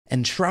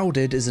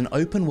Enshrouded is an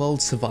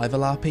open-world survival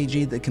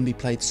RPG that can be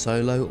played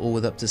solo or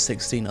with up to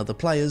 16 other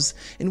players,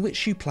 in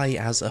which you play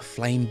as a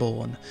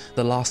Flameborn,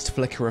 the last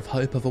flicker of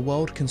hope of a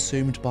world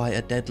consumed by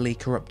a deadly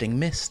corrupting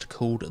mist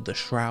called the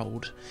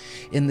Shroud.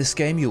 In this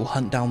game you'll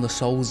hunt down the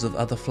souls of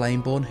other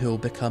Flameborn who will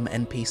become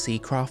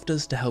NPC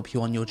crafters to help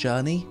you on your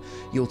journey,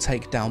 you'll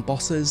take down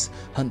bosses,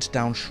 hunt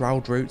down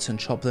Shroud roots and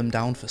chop them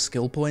down for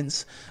skill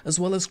points, as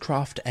well as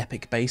craft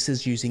epic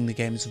bases using the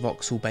game's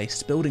voxel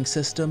based building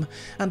system,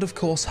 and of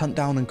course hunt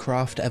down and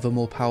craft ever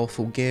more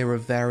powerful gear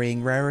of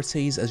varying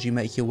rarities as you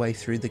make your way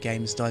through the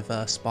game's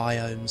diverse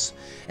biomes.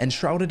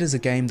 Enshrouded is a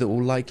game that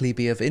will likely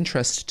be of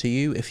interest to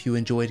you if you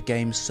enjoyed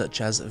games such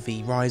as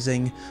V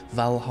Rising,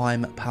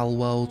 Valheim,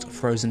 Palworld,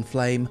 Frozen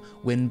Flame,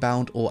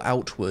 Windbound or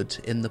Outward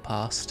in the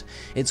past.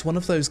 It's one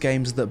of those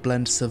games that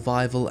blend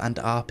survival and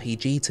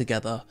RPG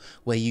together,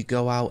 where you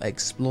go out,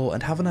 explore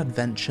and have an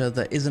adventure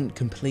that isn't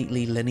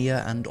completely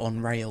linear and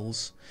on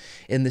rails.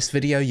 In this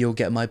video you'll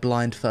get my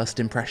blind first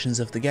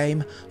impressions of the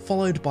game,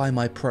 followed by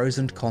my pros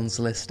and cons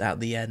list at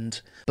the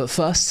end. But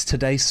first,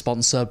 today's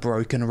sponsor,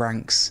 Broken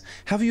Ranks.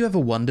 Have you ever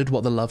wondered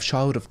what the love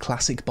child of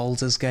classic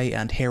Baldur's Gate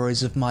and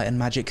Heroes of Might and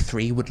Magic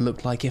 3 would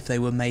look like if they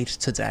were made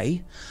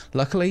today?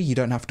 Luckily, you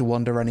don't have to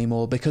wonder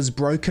anymore, because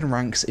Broken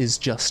Ranks is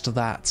just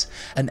that.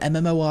 An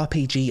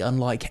MMORPG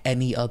unlike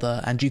any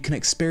other, and you can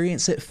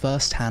experience it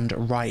firsthand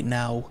right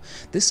now.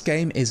 This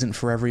game isn't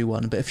for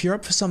everyone, but if you're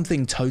up for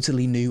something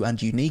totally new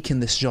and unique in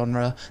this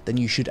genre, then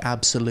you should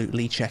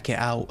absolutely check it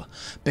out.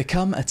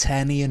 Become a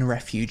Ternian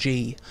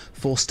refugee,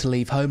 forced to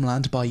leave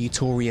homeland by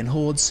Utaurian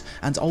hordes,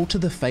 and alter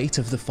the fate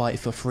of the fight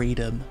for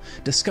freedom.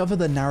 Discover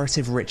the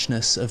narrative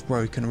richness of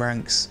Broken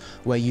Ranks,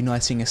 where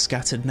uniting a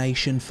scattered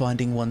nation,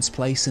 finding one's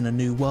place in a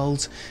new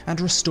world, and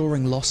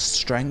restoring lost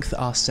strength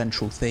are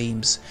central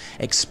themes.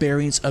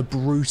 Experience a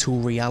brutal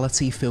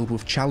reality filled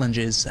with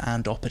challenges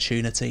and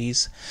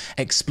opportunities.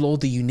 Explore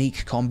the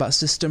unique combat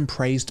system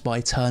praised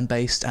by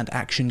turn-based and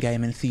action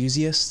game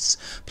enthusiasts.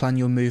 Plan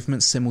your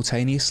movements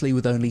simultaneously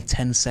with only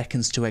 10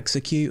 seconds to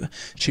execute.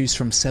 Choose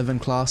from 7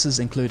 classes,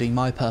 including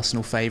my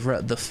personal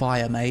favourite, the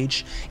Fire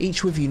Mage,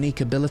 each with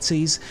unique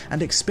abilities,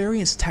 and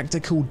experience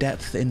tactical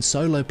depth in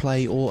solo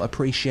play or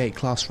appreciate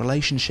class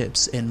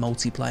relationships in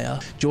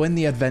multiplayer. Join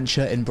the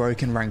adventure in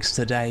Broken Ranks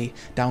today.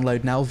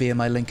 Download now via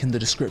my link in the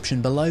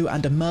description below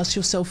and immerse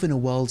yourself in a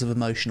world of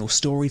emotional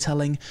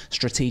storytelling,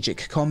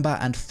 strategic combat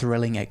and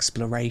thrilling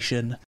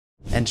exploration.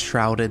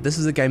 Enshrouded. This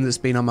is a game that's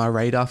been on my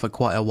radar for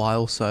quite a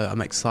while, so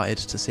I'm excited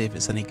to see if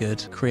it's any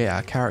good. Create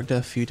our character,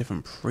 a few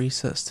different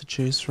presets to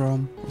choose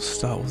from. We'll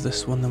start with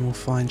this one, then we'll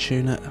fine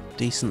tune it. A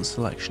decent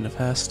selection of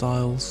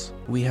hairstyles.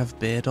 We have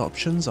beard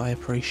options, I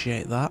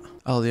appreciate that.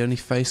 Oh, the only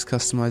face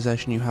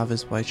customization you have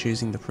is by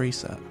choosing the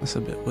preset. That's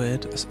a bit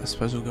weird. I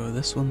suppose we'll go with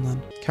this one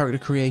then. Character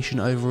creation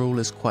overall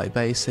is quite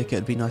basic.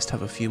 It'd be nice to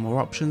have a few more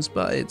options,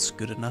 but it's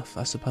good enough,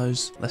 I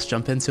suppose. Let's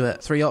jump into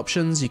it. 3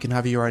 options. You can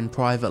have your own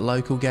private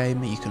local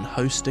game, you can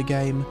host a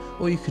game,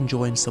 or you can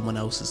join someone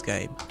else's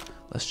game.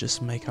 Let's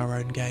just make our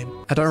own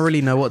game. I don't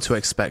really know what to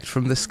expect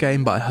from this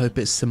game, but I hope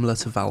it's similar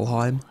to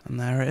Valheim. And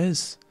there it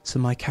is. So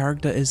my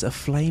character is a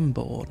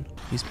Flameborn.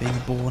 He's being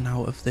born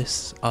out of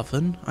this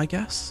oven, I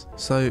guess.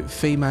 So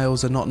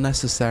females are not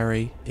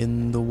necessary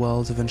in the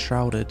world of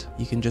Enshrouded.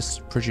 You can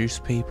just produce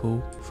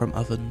people from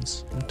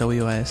ovens.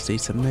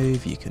 WASD to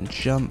move, you can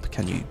jump.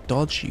 Can you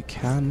dodge? You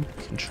can.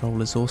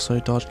 Controllers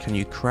also dodge. Can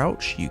you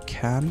crouch? You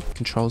can.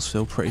 Controls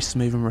feel pretty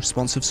smooth and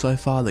responsive so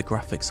far. The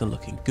graphics are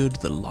looking good.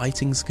 The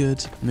lighting's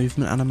good.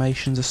 Movement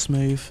animations are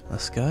smooth.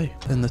 Let's go.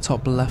 In the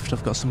top left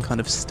I've got some kind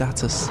of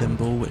status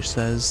symbol which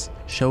says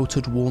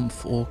sheltered,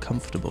 warmth or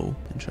comfortable.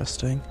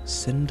 Interesting.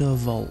 Cinder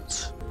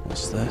Vault.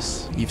 What's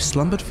this? You've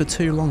slumbered for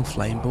too long,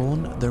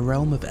 Flameborn. The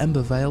realm of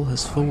Embervale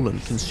has fallen,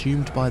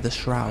 consumed by the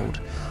Shroud.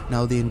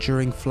 Now the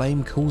enduring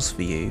flame calls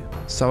for you.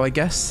 So I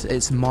guess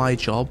it's my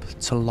job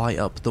to light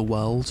up the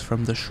world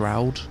from the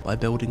Shroud by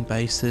building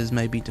bases,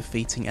 maybe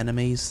defeating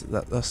enemies.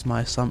 That's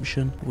my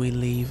assumption. We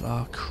leave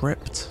our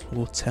crypt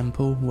or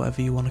temple,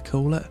 whatever you want to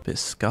call it. A bit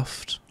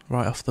scuffed.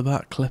 Right off the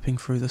bat, clipping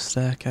through the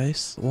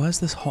staircase. Why is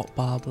this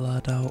hotbar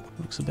blurred out?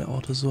 Looks a bit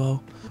odd as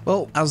well.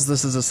 Well, as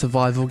this is a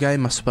survival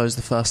game, I suppose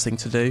the first thing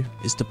to do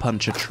is to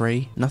punch a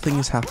tree. Nothing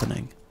is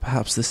happening.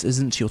 Perhaps this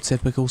isn't your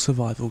typical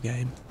survival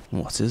game.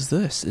 What is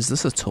this? Is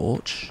this a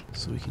torch?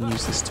 So we can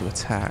use this to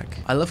attack.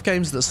 I love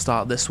games that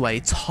start this way.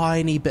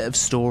 Tiny bit of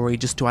story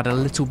just to add a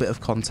little bit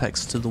of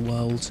context to the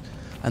world.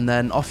 And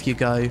then off you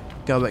go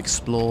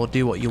explore,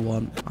 do what you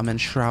want. I'm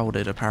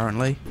enshrouded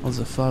apparently. There's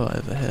a foe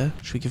over here.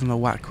 Should we give him a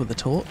whack with a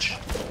torch?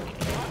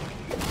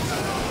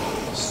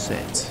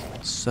 Sit.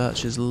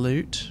 Search his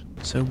loot.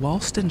 So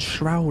whilst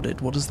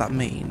enshrouded, what does that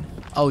mean?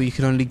 Oh, you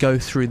can only go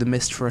through the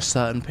mist for a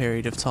certain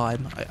period of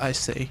time. I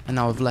see. And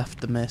now I've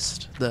left the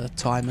mist. The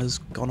timer's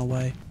gone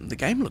away. The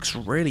game looks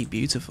really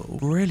beautiful.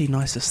 Really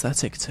nice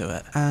aesthetic to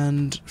it.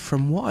 And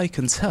from what I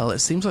can tell, it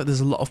seems like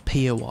there's a lot of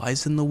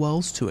POIs in the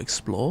world to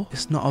explore.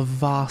 It's not a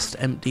vast,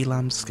 empty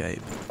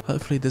landscape.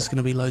 Hopefully there's going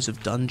to be loads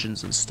of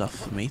dungeons and stuff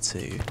for me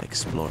to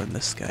explore in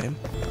this game.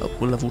 Oh,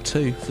 we're level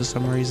 2 for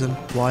some reason.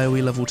 Why are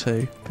we level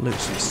 2? Loot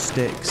some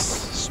sticks,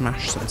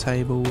 smash some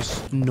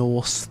tables,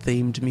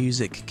 Norse-themed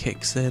music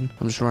kicks in.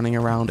 I'm just running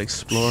around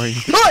exploring.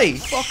 Hey!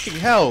 Fucking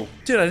hell!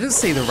 Dude, I didn't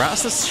see the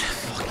rats. That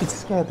fucking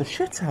scared the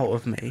shit out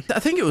of me. I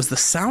think it was the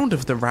sound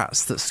of the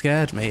rats that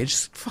scared me. It's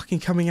just fucking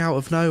coming out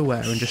of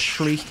nowhere and just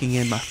shrieking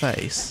in my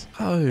face.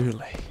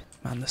 Holy...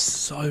 Man, there's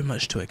so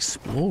much to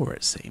explore,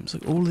 it seems.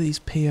 Like, all of these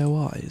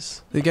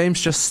POIs. The game's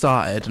just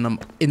started, and I'm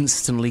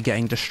instantly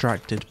getting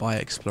distracted by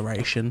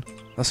exploration.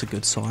 That's a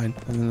good sign.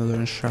 And another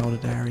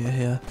enshrouded area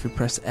here. If we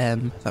press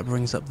M, that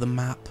brings up the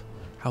map.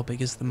 How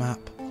big is the map?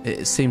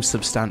 It seems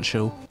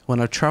substantial. When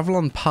I travel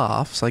on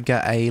paths, I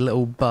get a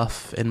little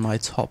buff in my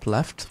top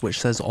left, which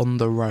says on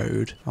the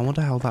road. I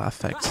wonder how that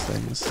affects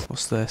things.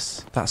 What's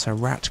this? That's a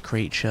rat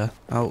creature.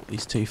 Oh,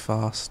 he's too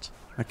fast.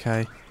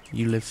 Okay.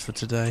 You live for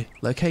today.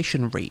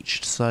 Location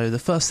reached. So the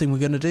first thing we're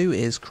going to do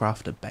is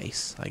craft a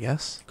base, I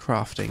guess.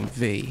 Crafting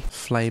V.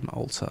 Flame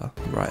altar.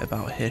 Right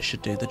about here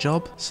should do the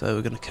job. So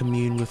we're going to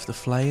commune with the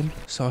flame.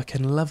 So I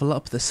can level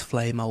up this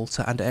flame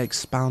altar and it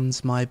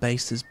expands my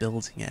base's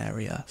building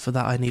area. For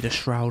that I need a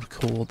shroud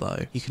core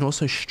though. You can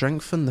also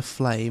strengthen the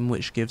flame,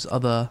 which gives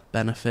other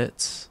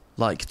benefits,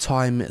 like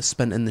time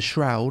spent in the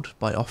shroud,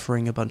 by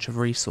offering a bunch of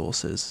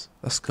resources.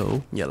 That's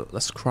cool. Yeah,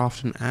 let's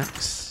craft an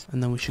axe,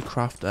 and then we should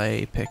craft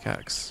a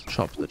pickaxe.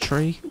 Chop the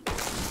tree.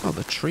 Oh,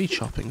 the tree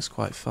chopping's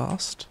quite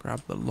fast.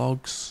 Grab the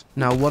logs.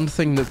 Now, one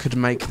thing that could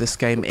make this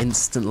game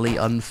instantly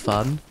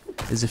unfun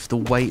is if the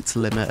weight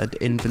limit and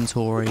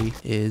inventory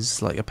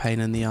is like a pain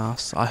in the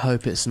ass. I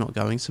hope it's not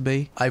going to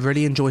be. I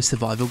really enjoy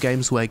survival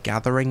games where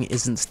gathering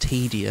isn't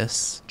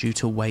tedious due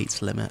to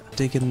weight limit.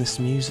 Digging this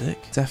music.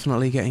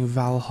 Definitely getting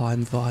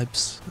Valheim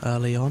vibes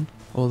early on.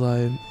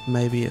 Although,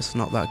 maybe it's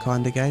not that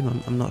kind of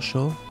game, I'm not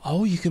sure.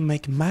 Oh, you can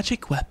make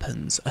magic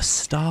weapons, a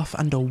staff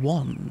and a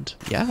wand.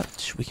 Yeah,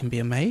 we can be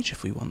a mage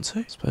if we want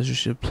to. Suppose we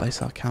should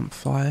place our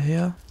campfire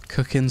here.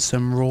 Cooking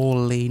some raw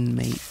lean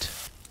meat.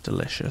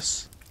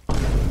 Delicious.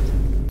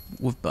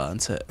 We've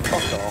burnt it.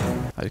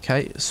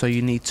 Okay, so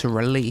you need to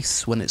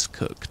release when it's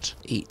cooked.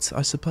 Eat,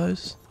 I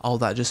suppose. Oh,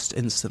 that just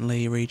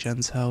instantly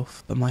regens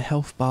health. But my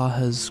health bar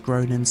has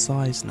grown in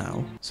size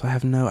now, so I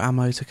have no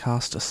ammo to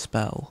cast a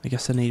spell. I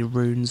guess I need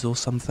runes or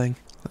something.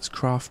 Let's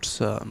craft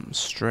some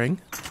string.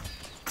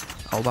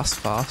 Oh, that's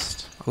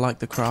fast. I like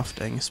the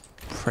crafting. It's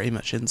pretty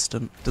much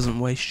instant. Doesn't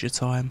waste your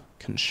time.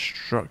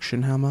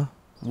 Construction hammer.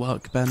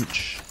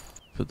 Workbench.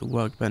 Put the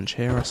workbench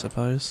here, I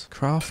suppose.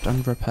 Craft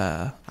and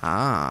repair.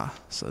 Ah,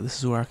 so this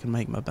is where I can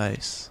make my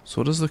base.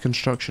 So what does the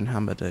construction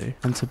hammer do?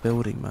 Enter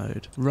building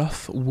mode.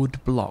 Rough wood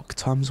block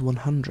times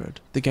 100.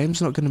 The game's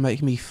not going to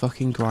make me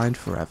fucking grind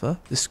forever.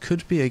 This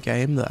could be a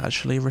game that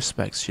actually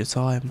respects your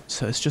time.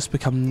 So it's just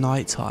become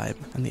nighttime,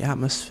 and the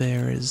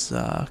atmosphere is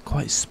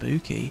quite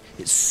spooky.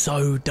 It's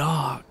so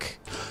dark.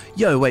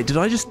 Yo, wait, did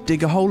I just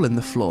dig a hole in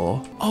the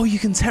floor? Oh, you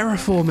can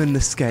terraform in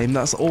this game.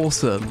 That's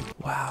awesome.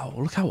 Wow,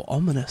 look how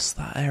ominous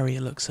that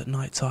area looks at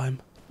nighttime.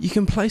 You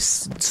can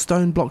place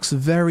stone blocks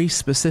very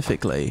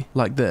specifically,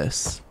 like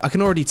this. I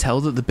can already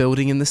tell that the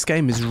building in this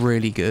game is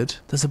really good.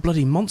 There's a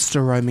bloody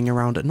monster roaming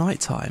around at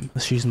nighttime.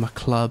 Let's use my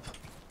club.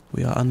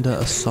 We are under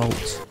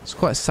assault. It's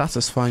quite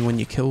satisfying when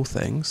you kill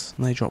things,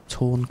 and they drop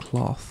torn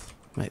cloth.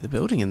 Mate, the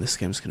building in this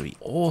game is going to be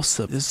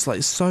awesome. There's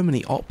like so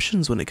many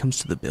options when it comes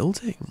to the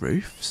building.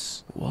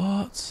 Roofs?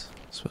 What?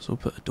 I suppose we'll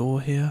put a door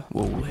here,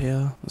 wall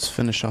here. Let's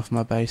finish off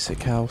my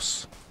basic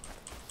house.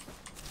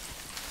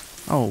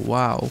 Oh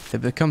wow,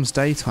 it becomes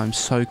daytime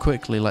so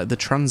quickly. Like the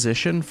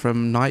transition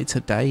from night to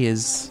day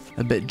is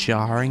a bit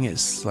jarring.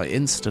 It's like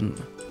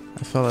instant.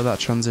 I felt like that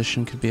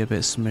transition could be a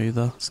bit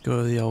smoother. Let's go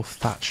with the old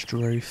thatched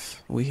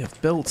roof. We have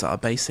built our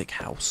basic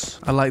house.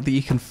 I like that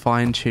you can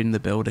fine tune the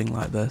building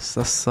like this.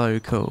 That's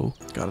so cool.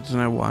 God, I don't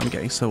know why I'm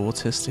getting so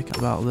autistic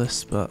about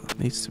this, but it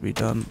needs to be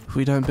done. If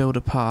we don't build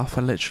a path,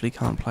 I literally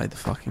can't play the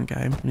fucking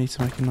game. We need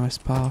to make a nice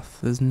path.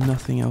 There's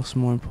nothing else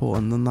more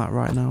important than that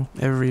right now.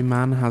 Every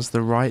man has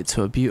the right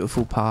to a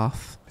beautiful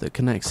path that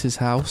connects his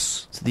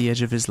house to the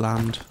edge of his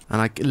land.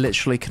 And I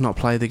literally cannot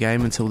play the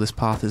game until this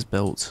path is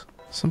built.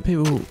 Some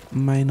people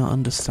may not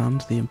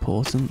understand the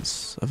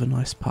importance of a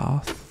nice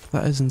path.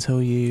 That is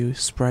until you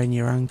sprain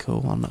your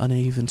ankle on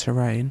uneven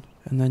terrain,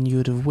 and then you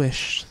would have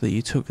wished that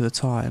you took the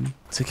time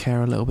to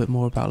care a little bit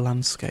more about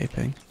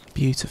landscaping.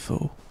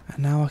 Beautiful. And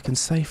now I can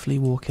safely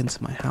walk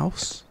into my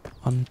house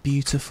on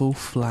beautiful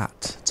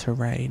flat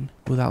terrain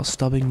without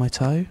stubbing my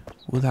toe,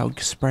 without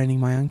spraining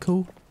my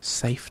ankle.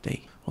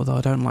 Safety. Although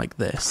I don't like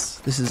this.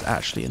 This is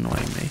actually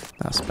annoying me.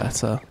 That's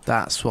better.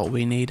 That's what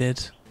we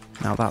needed.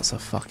 Now that's a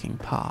fucking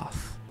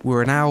path.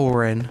 We're an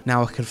hour in.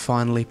 Now I can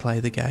finally play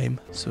the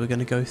game. So we're going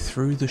to go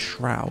through the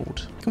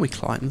Shroud. Can we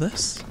climb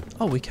this?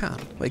 Oh, we can.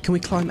 Wait, can we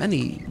climb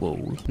any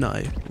wall?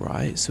 No.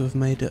 Right, so we've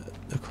made it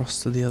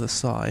across to the other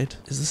side.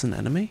 Is this an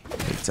enemy?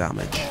 Big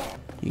damage.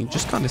 You can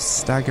just kind of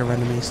stagger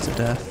enemies to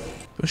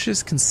death.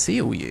 Bushes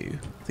conceal you.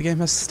 The game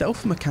has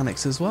stealth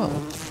mechanics as well.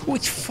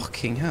 Which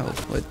fucking hell.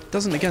 Well, it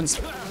doesn't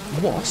against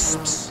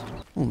wasps.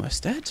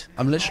 Almost dead.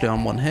 I'm literally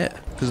on one hit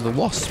because of the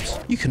wasps.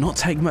 You cannot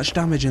take much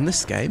damage in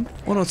this game.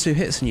 1 or 2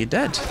 hits and you're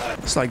dead.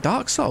 It's like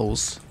Dark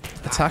Souls.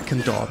 Attack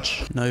and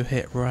dodge. No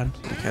hit run.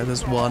 Okay,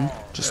 there's one.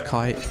 Just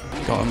kite.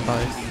 Got them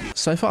both.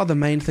 So far, the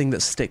main thing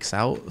that sticks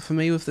out for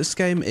me with this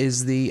game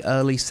is the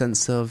early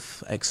sense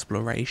of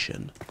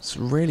exploration. It's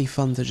really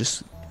fun to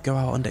just go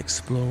out and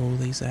explore all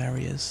these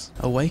areas.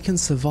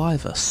 Awakened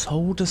survivor,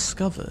 soul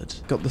discovered.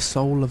 Got the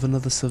soul of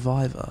another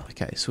survivor.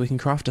 Okay, so we can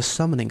craft a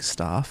summoning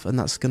staff, and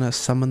that's gonna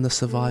summon the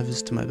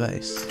survivors to my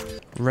base.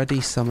 Ready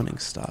summoning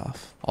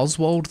staff.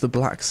 Oswald the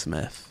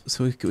blacksmith.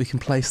 So we can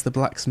place the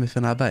blacksmith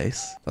in our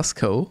base. That's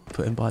cool.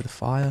 Put him by the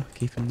fire,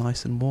 keep him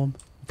nice and warm.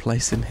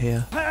 Place him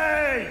here.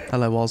 Hey!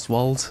 Hello,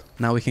 Oswald.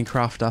 Now we can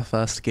craft our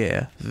first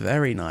gear.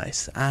 Very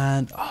nice.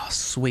 And, oh,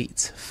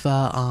 sweet.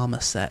 Fur armor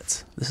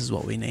set. This is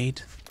what we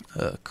need.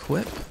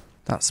 Equip.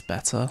 That's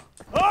better.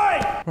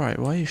 Oi! Right,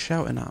 why are you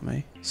shouting at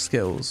me?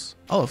 Skills.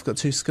 Oh, I've got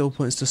 2 skill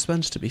points to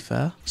spend, to be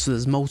fair. So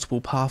there's multiple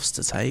paths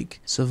to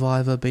take.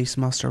 Survivor,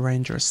 Beastmaster,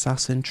 Ranger,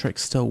 Assassin,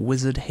 Trickster,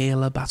 Wizard,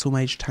 Healer, Battle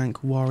Mage,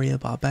 Tank, Warrior,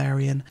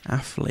 Barbarian,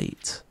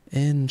 Athlete.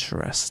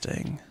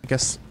 Interesting. I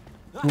guess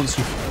once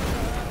you...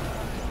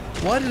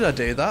 Why did I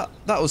do that?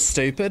 That was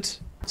stupid.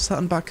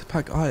 Certain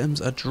backpack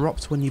items are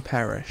dropped when you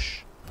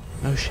perish.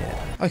 No shit.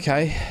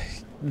 Okay.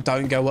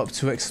 Don't go up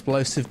to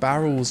explosive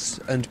barrels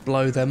and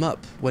blow them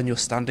up when you're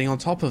standing on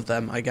top of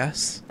them, I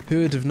guess.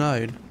 Who would have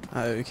known?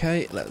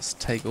 Okay, let's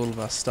take all of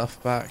our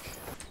stuff back.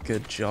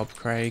 Good job,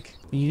 Craig.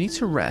 When you need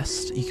to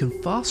rest, you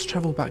can fast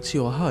travel back to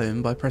your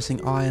home by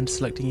pressing I and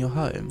selecting your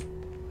home.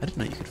 I didn't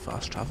know you could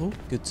fast travel.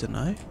 Good to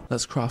know.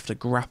 Let's craft a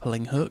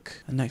grappling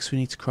hook. And next we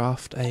need to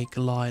craft a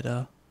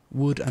glider.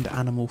 Wood and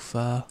animal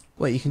fur.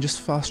 Wait, you can just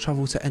fast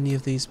travel to any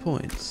of these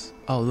points?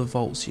 Oh, the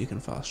vaults you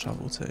can fast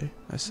travel to.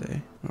 I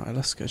see. Right,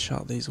 let's go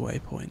chart these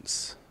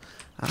waypoints.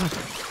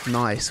 Ah,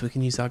 nice. We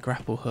can use our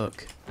grapple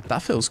hook.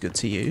 That feels good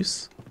to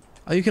use.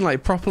 Oh, you can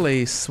like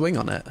properly swing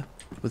on it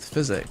with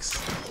physics.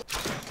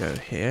 Go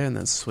here and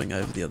then swing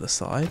over the other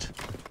side.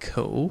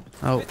 Cool.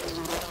 Oh,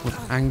 with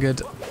angered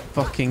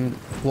fucking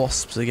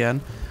wasps again.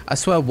 I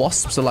swear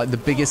wasps are like the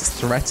biggest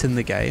threat in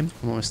the game.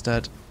 I'm almost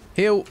dead.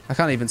 Heal. I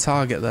can't even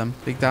target them.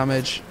 Big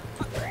damage.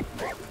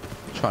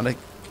 Trying to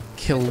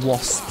kill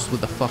wasps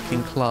with a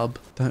fucking club.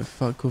 Don't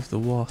fuck with the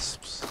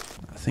wasps.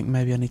 I think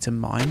maybe I need to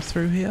mine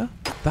through here.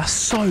 That's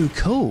so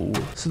cool.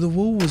 So the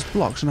wall was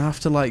blocked and I have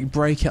to like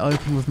break it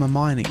open with my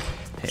mining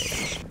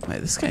pick.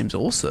 Mate, this game's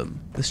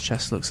awesome. This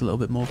chest looks a little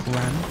bit more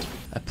grand.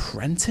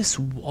 Apprentice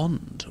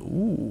wand.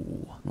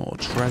 Ooh. More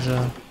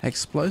treasure.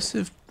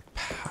 Explosive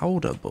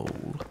powder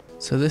ball.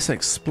 So this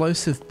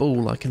explosive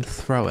ball, I can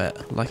throw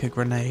it like a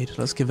grenade.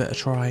 Let's give it a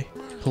try.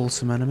 Pull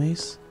some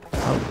enemies.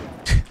 Oh,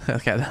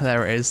 okay,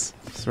 there it is.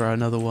 Throw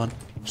another one.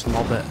 Just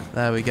lob it.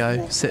 There we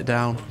go. Sit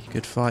down.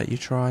 Good fight, you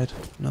tried.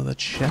 Another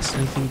chest,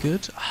 anything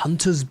good?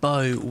 Hunter's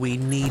bow, we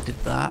needed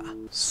that.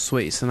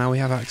 Sweet, so now we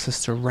have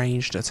access to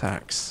ranged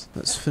attacks.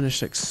 Let's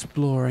finish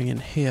exploring in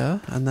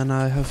here, and then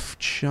I have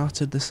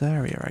charted this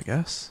area, I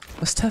guess.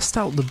 Let's test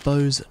out the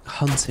bow's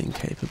hunting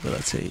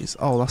capabilities.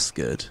 Oh, that's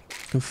good.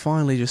 You can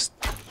finally just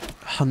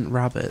hunt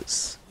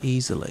rabbits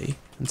easily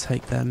and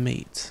take their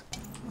meat.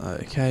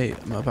 Okay,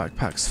 my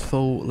backpack's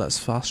full. Let's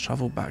fast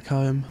travel back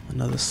home.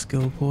 Another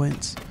skill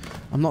point.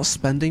 I'm not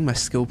spending my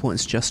skill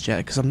points just yet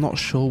because I'm not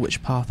sure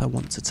which path I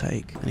want to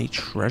take. Any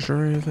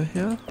treasure over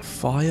here?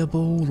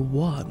 Fireball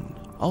 1.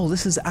 Oh,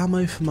 this is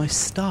ammo for my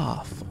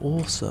staff.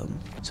 Awesome.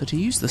 So to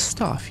use the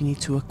staff, you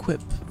need to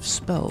equip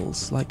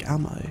spells like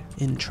ammo.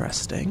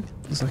 Interesting.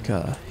 There's like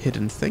a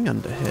hidden thing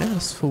under here.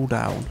 Let's fall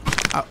down.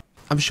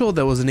 I'm sure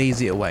there was an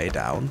easier way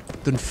down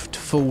than to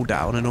fall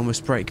down and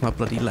almost break my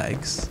bloody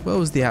legs. Where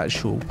was the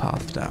actual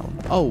path down?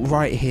 Oh,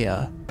 right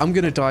here. I'm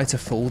gonna die to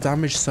fall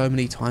damage so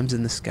many times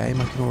in this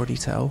game, I can already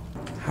tell.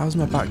 How's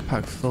my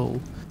backpack full?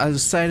 I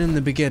was saying in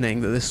the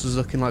beginning that this was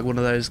looking like one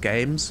of those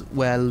games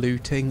where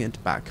looting and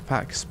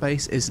backpack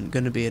space isn't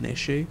going to be an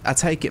issue. I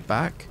take it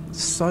back.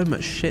 So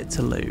much shit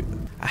to loot.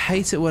 I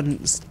hate it when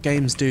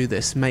games do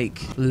this,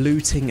 make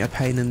looting a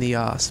pain in the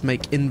ass,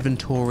 make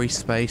inventory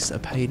space a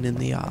pain in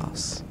the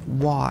ass.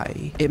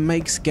 Why? It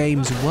makes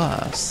games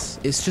worse.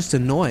 It's just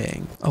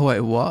annoying. Oh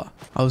wait, what?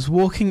 I was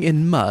walking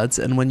in mud,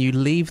 and when you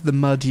leave the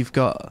mud you've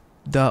got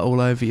dirt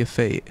all over your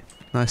feet.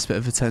 Nice bit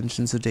of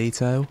attention to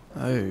detail.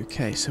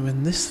 Okay, so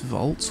in this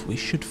vault we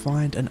should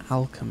find an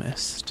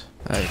alchemist.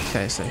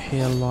 Okay, so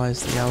here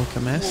lies the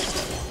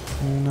alchemist.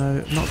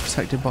 No, not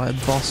protected by a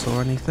boss or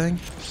anything.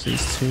 Just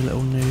these 2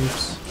 little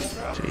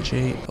noobs.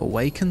 GG.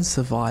 Awakened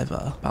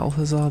Survivor.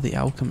 Balthazar the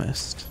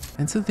Alchemist.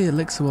 Enter the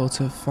Elixir World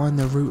to find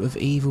the root of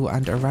evil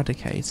and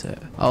eradicate it.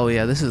 Oh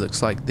yeah, this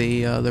looks like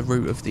the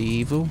root of the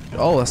evil.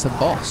 Oh, that's a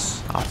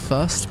boss. Our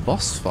first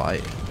boss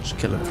fight. Just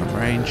kill him from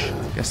range.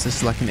 Guess this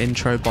is like an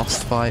intro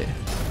boss fight.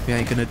 We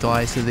ain't gonna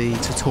die to the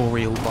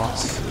tutorial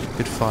boss.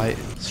 Good fight.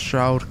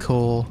 Shroud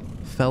core,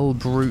 fell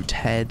brute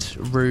head,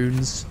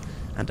 runes,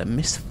 and a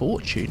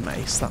misfortune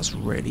mace. That's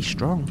really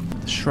strong.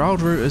 The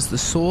Shroud root is the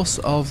source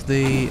of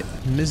the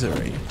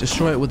misery.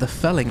 Destroy it with a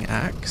felling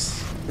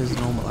axe. There's a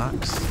normal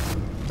axe.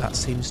 That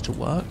seems to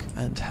work.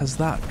 And has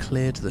that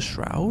cleared the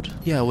Shroud?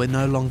 Yeah, we're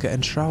no longer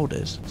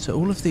enshrouded. So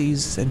all of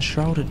these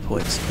enshrouded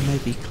points can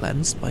they be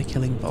cleansed by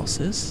killing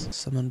bosses?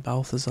 Summon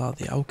Balthazar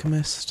the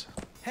Alchemist.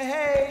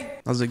 Hey!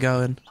 How's it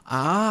going?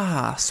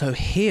 Ah, so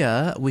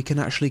here we can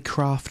actually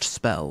craft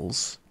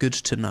spells. Good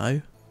to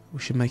know. We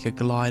should make a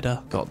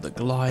glider. Got the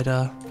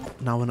glider.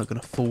 Now we're not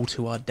going to fall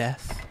to our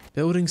death.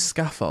 Building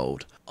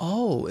scaffold.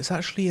 Oh, it's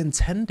actually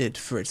intended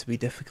for it to be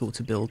difficult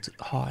to build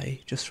high,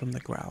 just from the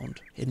ground.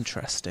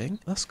 Interesting.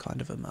 That's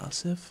kind of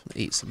immersive.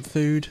 Eat some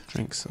food,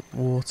 drink some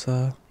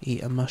water,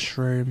 eat a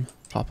mushroom,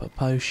 pop a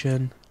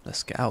potion.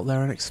 Let's get out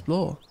there and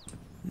explore.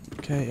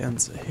 Okay,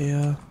 enter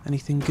here.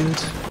 Anything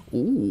good?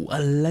 Ooh,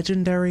 a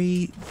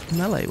legendary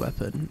melee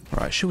weapon.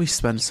 Right, should we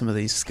spend some of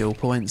these skill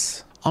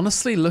points?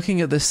 Honestly,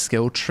 looking at this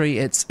skill tree,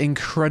 it's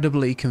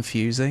incredibly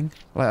confusing.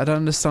 Like, I don't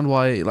understand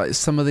why, like,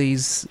 some of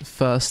these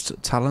first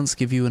talents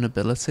give you an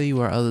ability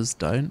where others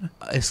don't.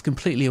 It's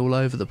completely all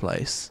over the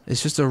place.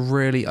 It's just a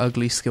really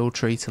ugly skill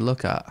tree to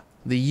look at.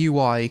 The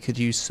UI could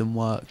use some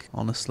work,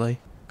 honestly.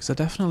 Because I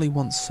definitely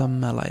want some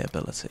melee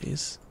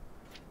abilities.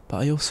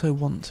 But I also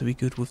want to be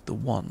good with the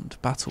wand,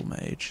 Battle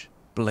Mage,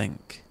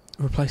 Blink.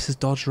 Replaces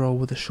dodge roll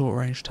with a short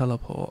range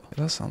teleport.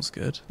 That sounds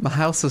good. My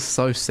house is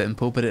so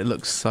simple, but it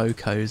looks so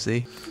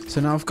cozy. So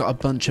now I've got a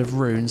bunch of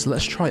runes.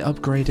 Let's try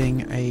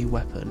upgrading a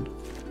weapon.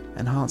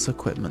 Enhance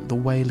equipment, the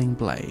Wailing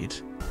Blade.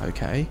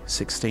 Okay,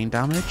 16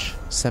 damage,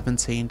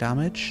 17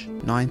 damage,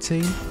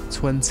 19,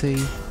 20,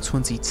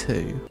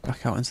 22.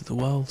 Back out into the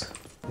world.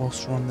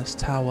 Whilst we're on this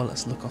tower,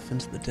 let's look off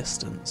into the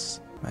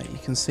distance. Mate, you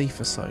can see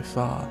for so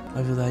far.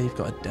 Over there you've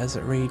got a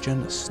desert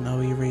region, a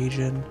snowy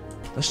region.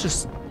 Let's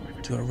just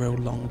do a real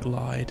long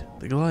glide.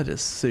 The glide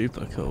is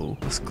super cool.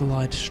 Let's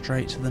glide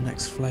straight to the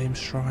next flame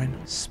shrine.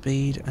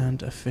 Speed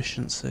and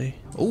efficiency.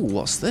 Oh,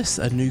 what's this?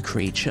 A new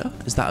creature?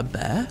 Is that a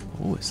bear?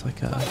 Oh, it's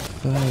like a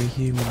furry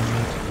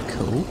humanoid.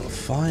 Cool.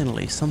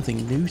 Finally,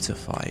 something new to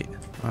fight.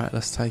 Alright,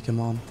 let's take him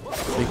on.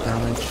 Big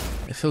damage.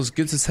 It feels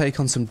good to take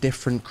on some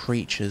different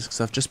creatures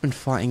because I've just been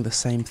fighting the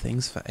same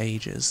things for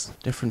ages.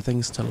 Different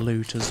things to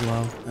loot as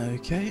well.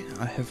 Okay,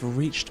 I have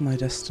reached my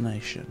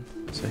destination.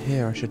 So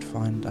here I should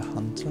find a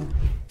hunter.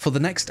 For the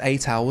next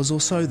 8 hours or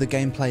so, the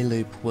gameplay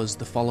loop was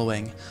the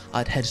following.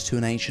 I'd head to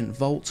an ancient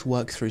vault,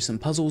 work through some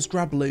puzzles,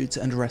 grab loot,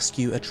 and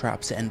rescue a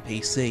trapped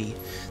NPC.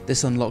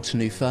 This unlocked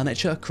new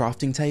furniture,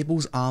 crafting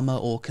tables, armor,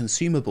 or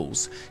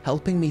consumables,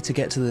 helping me to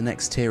get to the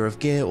next tier of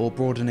gear or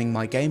broadening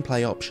my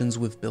gameplay options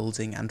with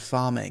building and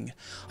farming.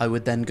 I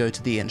would then go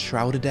to the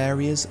Enshrouded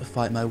areas,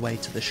 fight my way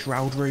to the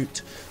Shroud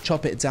route,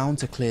 chop it down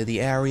to clear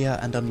the area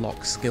and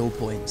unlock skill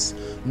points.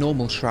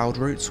 Normal Shroud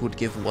routes would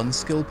give 1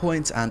 skill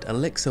point and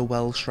Elixir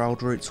Well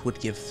Shroud routes would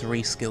give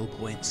 3 skill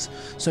points,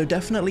 so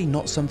definitely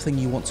not something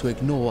you want to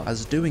ignore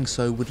as doing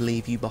so would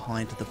leave you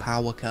behind the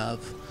power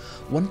curve.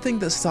 One thing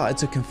that started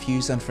to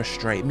confuse and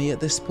frustrate me at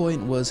this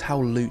point was how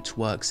loot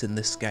works in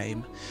this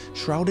game.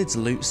 Shrouded's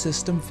loot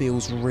system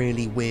feels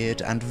really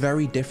weird and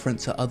very different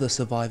to other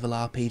survival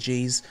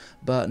RPGs,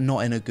 but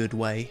not in a good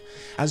way.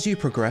 As you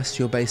progress,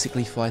 you're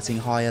basically fighting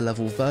higher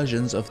level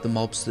versions of the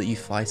mobs that you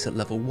fight at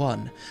level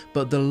 1,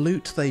 but the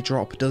loot they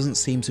drop doesn't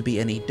seem to be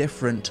any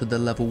different to the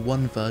level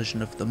 1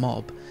 version of the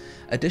mob.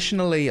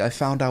 Additionally, I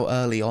found out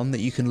early on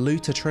that you can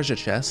loot a treasure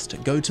chest,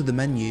 go to the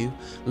menu,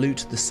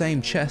 loot the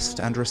same chest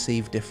and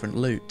receive different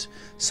loot.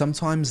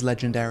 Sometimes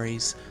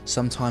legendaries,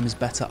 sometimes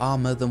better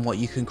armor than what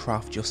you can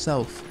craft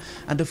yourself,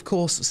 and of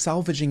course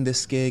salvaging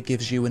this gear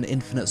gives you an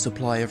infinite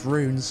supply of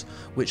runes,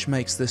 which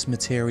makes this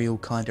material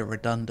kinda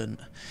redundant.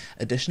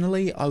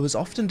 Additionally, I was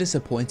often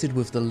disappointed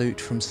with the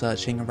loot from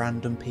searching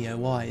random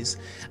POIs,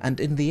 and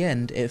in the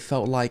end it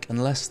felt like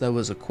unless there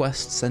was a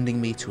quest sending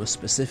me to a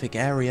specific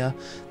area,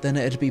 then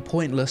it'd be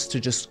pointless to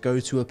just go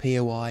to a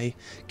POI,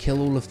 kill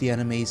all of the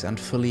enemies and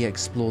fully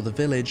explore the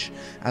village,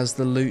 as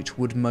the loot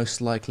would most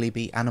likely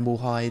be animal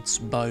hides,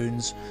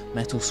 bones,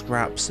 metal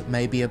scraps,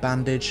 maybe a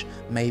bandage,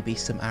 maybe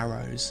some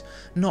arrows.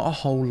 Not a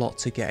whole lot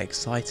to get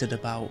excited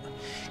about.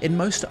 In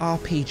most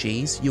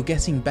RPGs, you're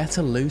getting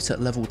better loot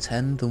at level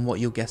 10 than what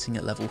you're getting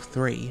at level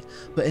 3,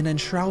 but in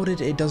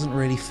Enshrouded it doesn't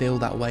really feel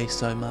that way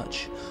so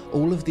much.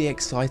 All of the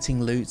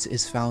exciting loot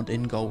is found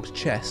in gold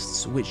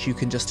chests, which you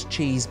can just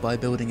cheese by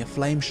building a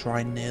flame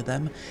shrine near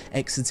them,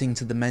 exiting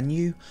to the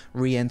menu,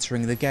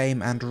 re-entering the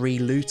game and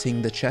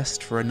re-looting the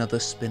chest for another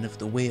spin of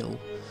the wheel.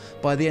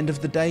 By the end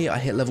of the day, I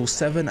hit level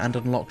 7 and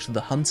unlocked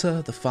the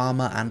hunter, the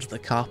farmer and the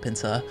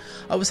carpenter.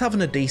 I was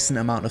having a decent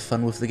amount of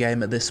fun with the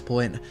game at this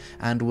point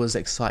and was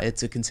excited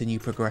to continue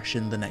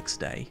progression the next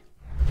day.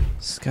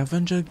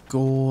 Scavenger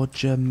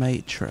Gorger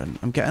Matron.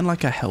 I'm getting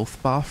like a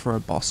health bar for a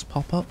boss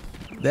pop-up.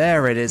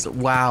 There it is.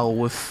 Wow,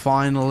 we've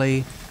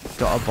finally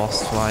got a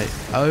boss fight.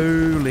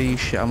 Holy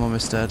shit, I'm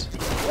almost dead.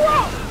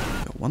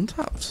 Got one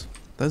tapped.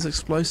 Those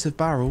explosive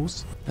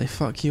barrels, they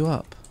fuck you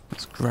up.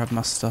 Let's grab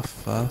my stuff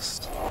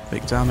first.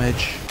 Big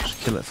damage. Just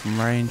kill it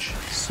from range.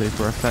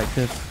 Super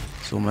effective.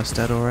 It's almost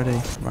dead already.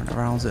 Run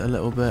around it a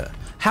little bit.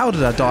 How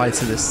did I die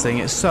to this thing?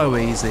 It's so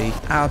easy.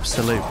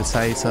 Absolute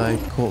potato.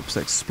 Corpse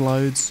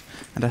explodes.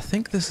 And I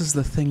think this is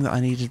the thing that I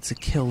needed to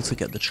kill to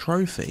get the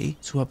trophy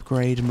to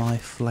upgrade my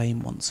flame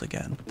once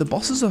again. The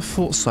bosses I've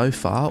fought so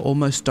far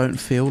almost don't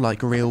feel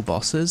like real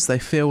bosses. They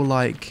feel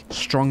like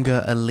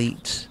stronger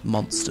elite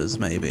monsters,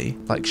 maybe.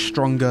 Like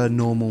stronger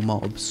normal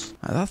mobs.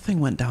 That thing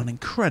went down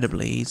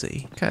incredibly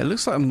easy. Okay, it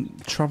looks like I'm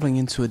traveling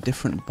into a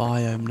different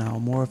biome now.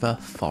 More of a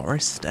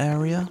forest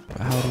area.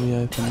 But how do we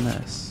open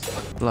this?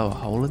 Blow a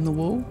hole in the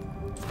wall?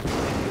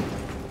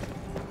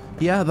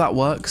 Yeah, that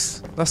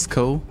works. That's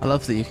cool. I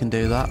love that you can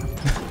do that.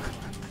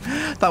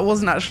 That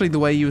wasn't actually the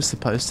way you were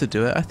supposed to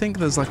do it. I think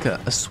there's like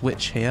a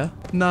switch here.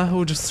 No,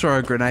 we'll just throw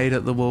a grenade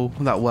at the wall.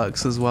 That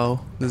works as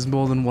well. There's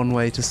more than one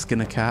way to skin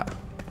a cat,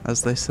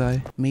 as they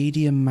say.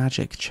 Medium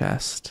magic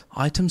chest.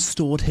 Items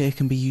stored here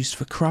can be used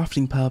for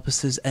crafting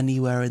purposes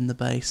anywhere in the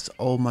base.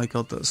 Oh my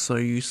god, that's so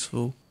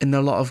useful. In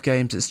a lot of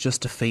games, it's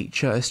just a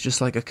feature. It's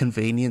just like a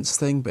convenience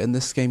thing. But in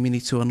this game, you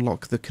need to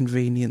unlock the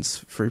convenience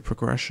through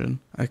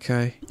progression.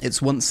 Okay.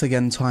 It's once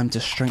again time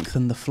to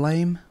strengthen the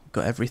flame.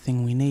 Got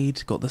everything we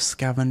need. Got the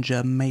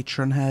scavenger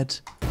matron head.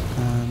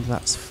 And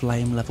that's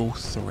flame level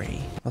 3.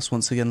 That's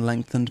once again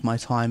lengthened my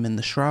time in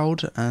the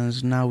Shroud,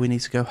 and now we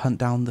need to go hunt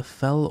down the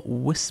fell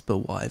whisper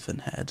wyvern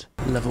head.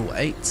 Level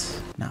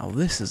 8. Now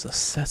this is a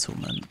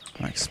settlement.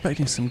 I'm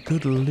expecting some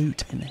good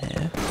loot in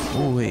here.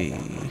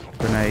 Oi.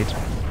 Grenade.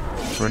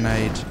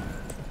 Grenade.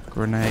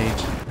 Grenade.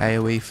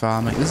 AoE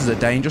farming. This is a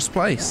dangerous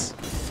place.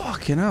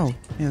 Fucking hell.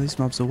 Yeah, these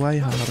mobs are way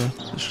harder.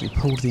 Literally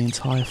pulled the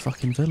entire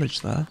fucking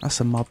village there. That's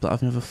a mob that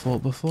I've never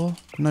fought before.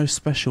 No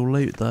special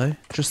loot though.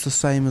 Just the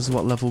same as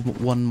what level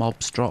 1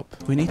 mobs drop.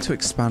 We need to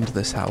expand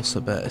this house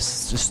a bit.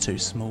 It's just too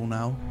small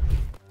now.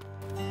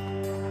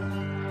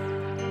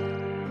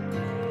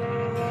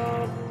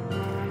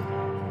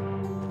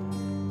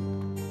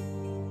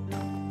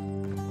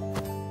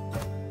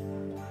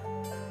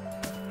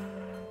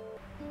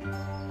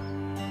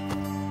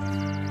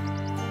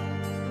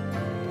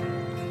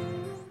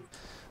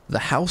 The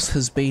house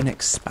has been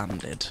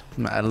expanded.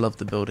 I love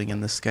the building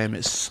in this game,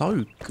 it's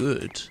so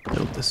good.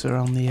 Built this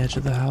around the edge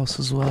of the house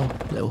as well.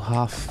 Little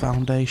half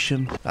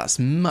foundation. That's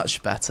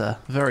much better.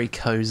 Very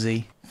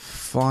cozy.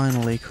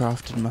 Finally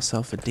crafted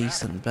myself a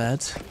decent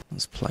bed.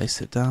 Let's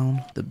place it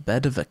down. The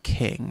bed of a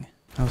king.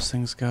 How's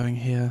things going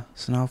here?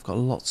 So now I've got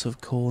lots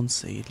of corn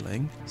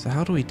seedling. So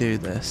how do we do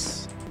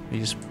this? We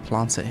just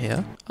plant it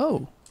here?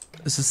 Oh.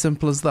 It's as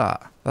simple as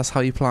that. That's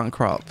how you plant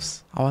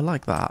crops. Oh, I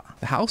like that.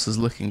 The house is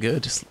looking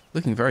good. It's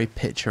looking very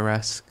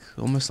picturesque.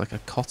 Almost like a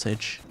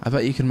cottage. I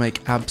bet you can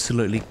make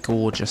absolutely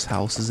gorgeous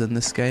houses in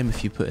this game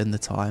if you put in the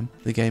time.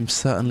 The game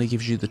certainly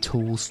gives you the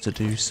tools to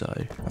do so.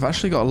 I've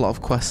actually got a lot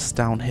of quests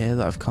down here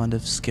that I've kind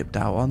of skipped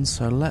out on.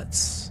 So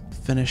let's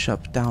finish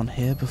up down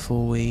here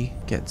before we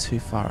get too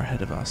far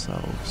ahead of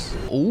ourselves.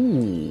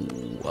 Ooh,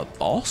 a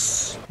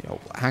boss? Yo,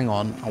 hang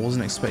on, I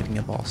wasn't expecting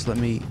a boss. Let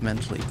me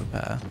mentally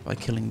prepare by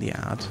killing the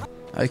ad.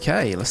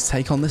 Okay, let's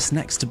take on this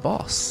next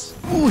boss.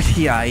 Ooh,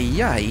 yay,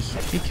 yay.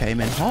 He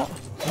came in hot.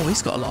 Oh,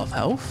 he's got a lot of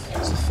health.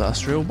 It's the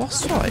first real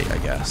boss fight, I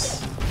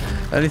guess.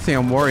 The only thing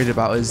I'm worried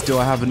about is, do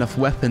I have enough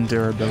weapon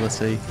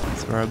durability to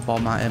throw a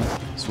bomb at him?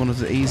 It's one of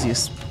the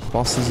easiest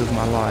bosses of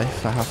my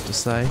life, I have to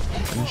say.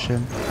 Finish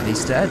him. And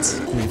he's dead.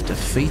 We've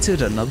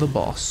defeated another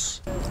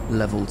boss.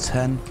 Level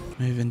 10.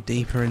 Moving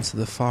deeper into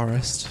the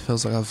forest.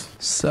 Feels like I've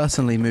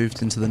certainly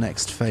moved into the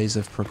next phase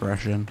of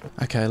progression.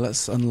 Okay,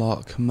 let's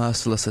unlock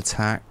Merciless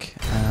Attack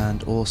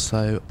and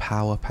also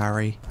Power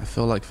Parry. I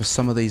feel like for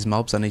some of these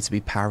mobs I need to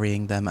be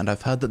parrying them, and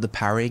I've heard that the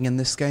parrying in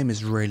this game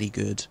is really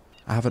good.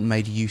 I haven't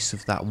made use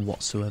of that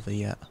whatsoever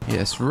yet.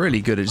 Yeah, it's really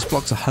good. It just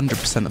blocks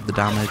 100% of the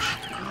damage.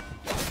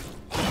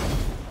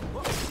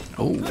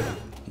 Oh,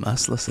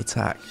 Merciless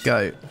Attack.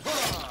 Go.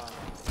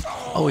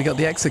 Oh, we got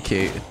the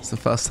execute. It's the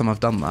first time I've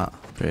done that.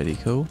 Pretty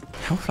cool.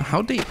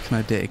 How deep can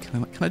I dig?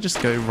 Can I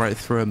just go right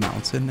through a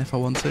mountain if I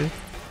want to?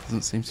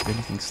 Doesn't seem to be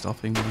anything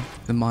stopping me.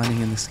 The mining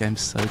in this game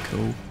is so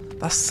cool.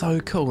 That's so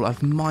cool.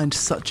 I've mined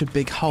such a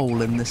big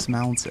hole in this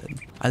mountain.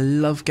 I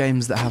love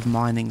games that have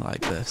mining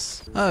like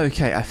this.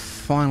 Okay, I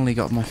finally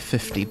got my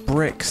 50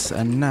 bricks,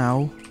 and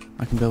now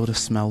I can build a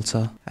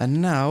smelter.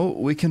 And now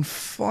we can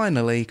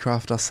finally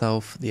craft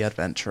ourselves the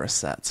adventurer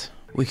set.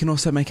 We can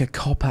also make a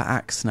copper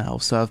axe now,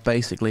 so I've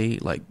basically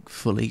like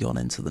fully gone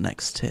into the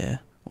next tier.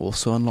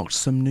 Also unlocked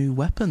some new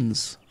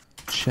weapons.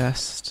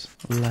 Chest,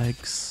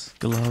 legs,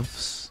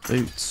 gloves,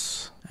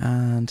 boots,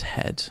 and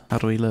head. How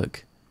do we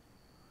look?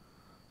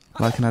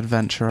 Like an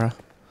adventurer.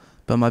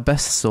 But my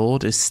best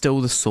sword is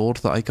still the sword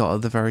that I got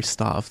at the very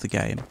start of the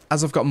game.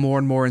 As I've got more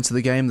and more into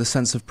the game, the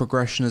sense of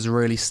progression has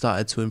really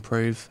started to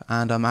improve,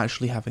 and I'm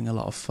actually having a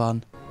lot of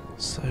fun.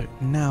 So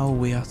now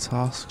we are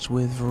tasked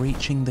with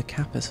reaching the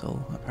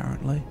capital,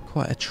 apparently.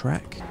 Quite a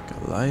trek.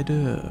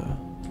 Glider.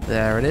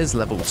 There it is,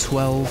 level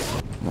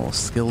 12. More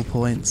skill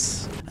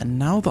points. And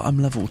now that I'm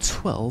level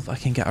 12, I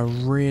can get a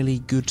really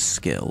good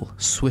skill,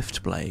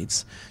 Swift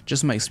Blades.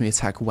 Just makes me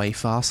attack way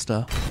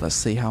faster. Let's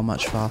see how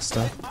much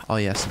faster. Oh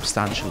yeah,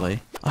 substantially.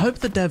 I hope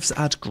the devs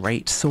add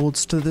great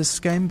swords to this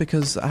game,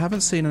 because I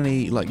haven't seen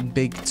any like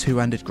big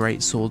two-handed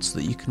great swords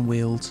that you can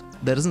wield.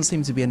 There doesn't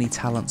seem to be any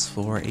talents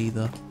for it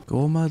either.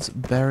 Gormud's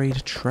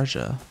buried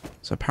treasure.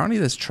 So apparently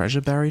there's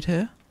treasure buried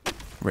here?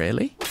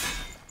 Really?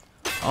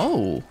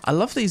 Oh, I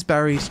love these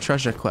buried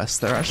treasure quests.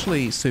 They're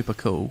actually super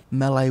cool.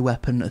 Melee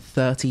weapon,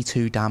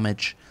 32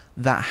 damage.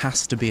 That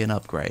has to be an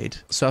upgrade.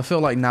 So I feel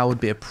like now would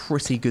be a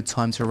pretty good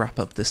time to wrap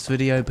up this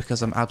video,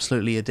 because I'm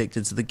absolutely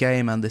addicted to the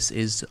game and this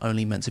is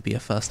only meant to be a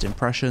first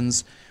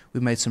impressions. We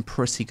made some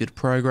pretty good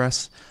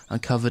progress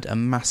and covered a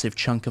massive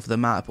chunk of the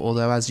map,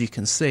 although as you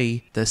can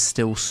see, there's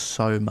still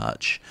so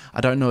much.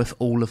 I don't know if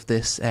all of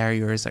this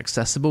area is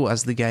accessible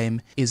as the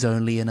game is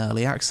only in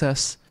early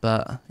access,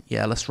 but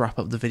yeah, let's wrap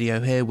up the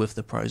video here with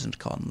the pros and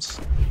cons.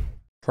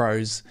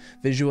 Pros.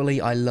 Visually,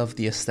 I love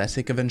the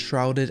aesthetic of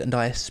Enshrouded, and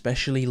I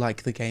especially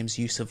like the game's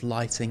use of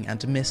lighting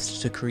and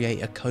mist to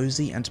create a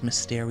cozy and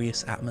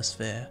mysterious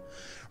atmosphere.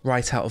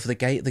 Right out of the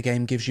gate, the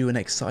game gives you an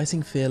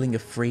exciting feeling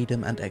of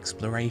freedom and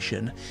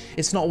exploration.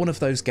 It's not one of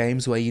those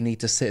games where you need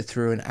to sit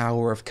through an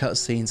hour of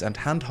cutscenes and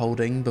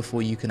hand-holding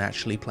before you can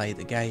actually play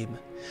the game.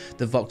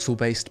 The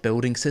voxel-based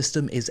building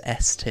system is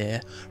S tier,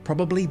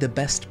 probably the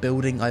best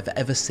building I've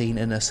ever seen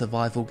in a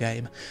survival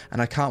game,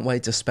 and I can't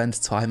wait to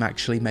spend time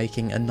actually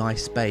making a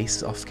nice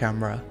base off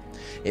camera.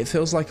 It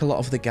feels like a lot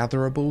of the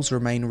gatherables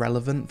remain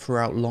relevant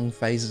throughout long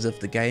phases of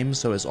the game,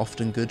 so it's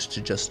often good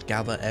to just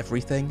gather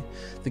everything.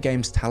 The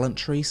game's talent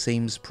tree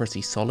seems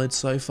pretty solid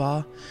so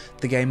far.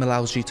 The game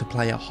allows you to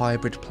play a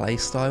hybrid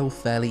playstyle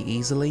fairly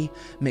easily,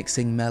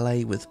 mixing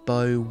melee with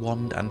bow,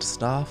 wand and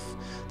staff.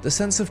 The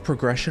sense of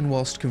progression,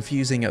 whilst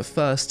confusing at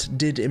first,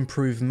 did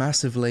improve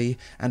massively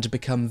and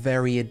become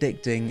very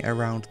addicting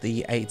around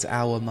the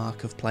 8-hour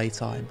mark of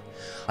playtime.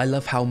 I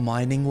love how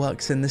mining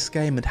works in this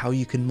game and how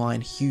you can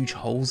mine huge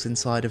holes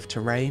inside of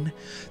terrain.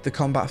 The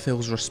combat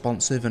feels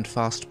responsive and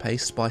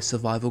fast-paced by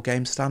survival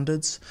game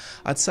standards.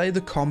 I'd say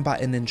the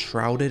combat in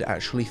Enshrouded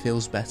actually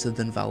feels better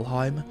than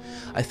Valheim.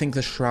 I think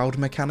the Shroud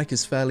mechanic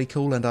is fairly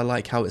cool, and I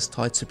like how it's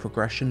tied to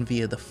progression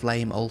via the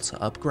Flame Altar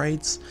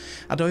upgrades.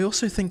 And I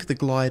also think the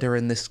glider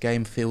in this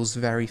game feels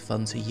very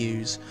fun to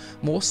use,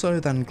 more so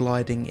than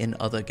gliding in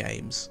other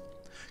games.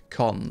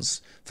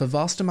 Cons. For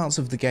vast amounts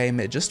of the game,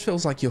 it just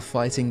feels like you're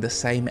fighting the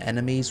same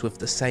enemies with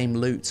the same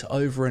loot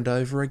over and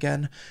over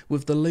again,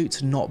 with the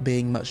loot not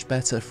being much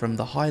better from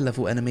the high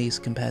level enemies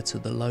compared to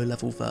the low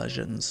level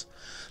versions.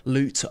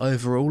 Loot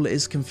overall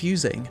is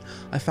confusing.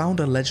 I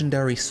found a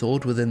legendary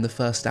sword within the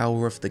first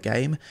hour of the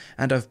game,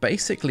 and I've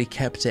basically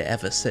kept it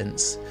ever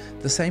since.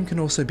 The same can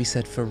also be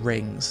said for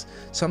rings.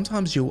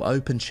 Sometimes you'll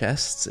open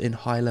chests in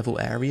high level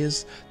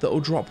areas that will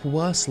drop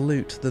worse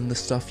loot than the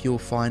stuff you'll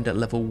find at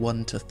level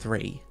 1 to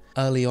 3.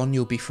 Early on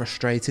you'll be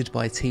frustrated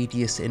by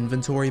tedious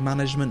inventory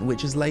management,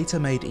 which is later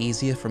made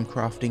easier from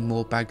crafting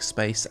more bag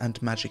space and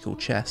magical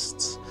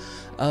chests.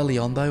 Early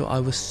on though, I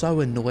was so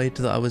annoyed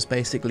that I was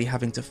basically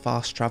having to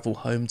fast travel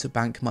home to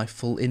bank my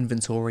full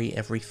inventory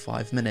every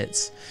 5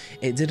 minutes.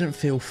 It didn't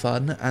feel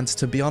fun, and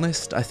to be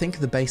honest, I think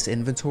the base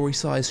inventory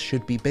size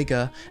should be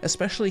bigger,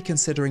 especially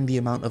considering the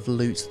amount of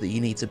loot that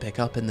you need to pick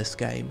up in this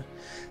game.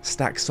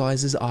 Stack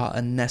sizes are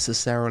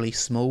unnecessarily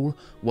small,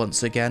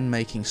 once again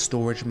making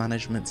storage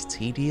management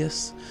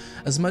tedious.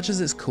 As much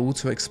as it's cool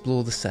to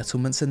explore the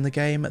settlements in the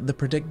game, the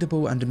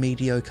predictable and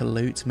mediocre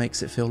loot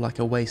makes it feel like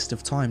a waste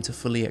of time to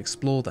fully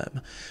explore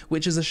them,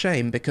 which is a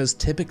shame because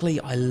typically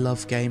I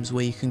love games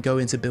where you can go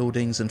into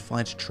buildings and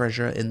find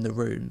treasure in the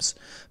rooms,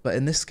 but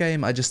in this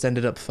game I just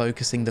ended up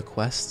focusing the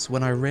quests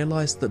when I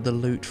realised that the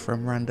loot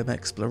from random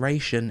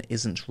exploration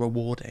isn't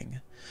rewarding.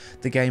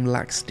 The game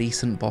lacks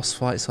decent boss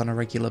fights on a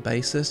regular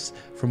basis.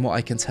 From what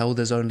I can tell,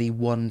 there's only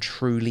one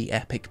truly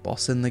epic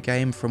boss in the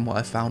game from what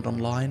I found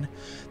online.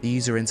 The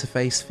user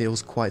interface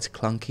feels quite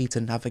clunky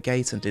to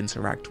navigate and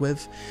interact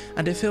with,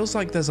 and it feels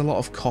like there's a lot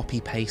of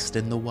copy-paste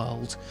in the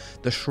world.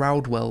 The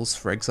Shroud wells,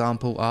 for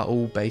example, are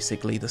all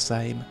basically the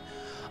same.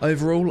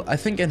 Overall, I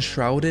think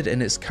Enshrouded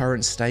in its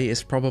current state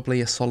is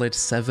probably a solid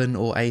 7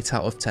 or 8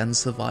 out of 10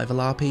 survival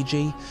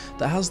RPG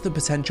that has the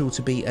potential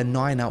to be a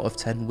 9 out of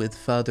 10 with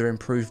further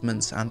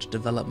improvements and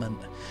development.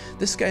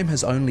 This game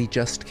has only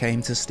just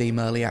came to Steam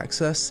Early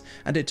Access,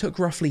 and it took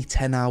roughly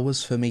 10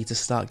 hours for me to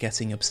start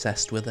getting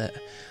obsessed with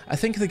it. I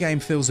think the game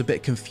feels a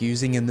bit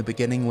confusing in the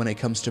beginning when it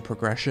comes to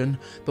progression,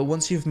 but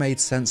once you've made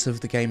sense of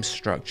the game's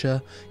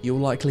structure, you'll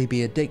likely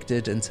be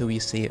addicted until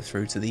you see it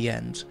through to the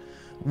end.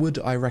 Would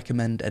I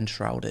recommend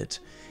Enshrouded?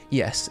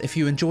 Yes, if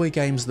you enjoy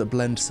games that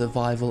blend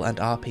survival and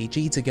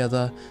RPG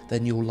together,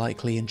 then you'll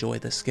likely enjoy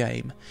this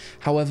game.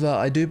 However,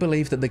 I do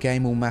believe that the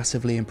game will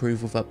massively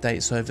improve with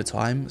updates over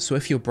time, so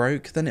if you're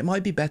broke, then it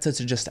might be better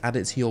to just add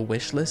it to your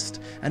wishlist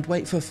and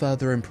wait for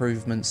further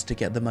improvements to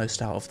get the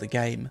most out of the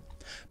game.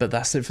 But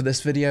that's it for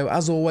this video.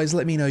 As always,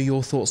 let me know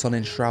your thoughts on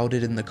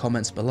Enshrouded in the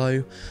comments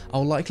below.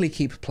 I'll likely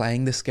keep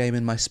playing this game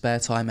in my spare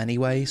time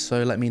anyway,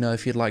 so let me know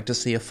if you'd like to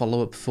see a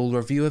follow-up full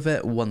review of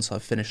it once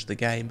I've finished the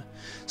game.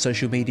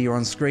 Social media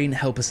on screen,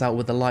 help us out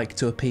with a like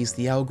to appease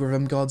the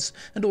algorithm gods,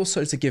 and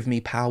also to give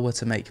me power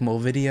to make more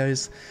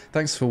videos.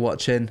 Thanks for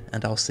watching,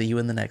 and I'll see you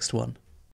in the next one.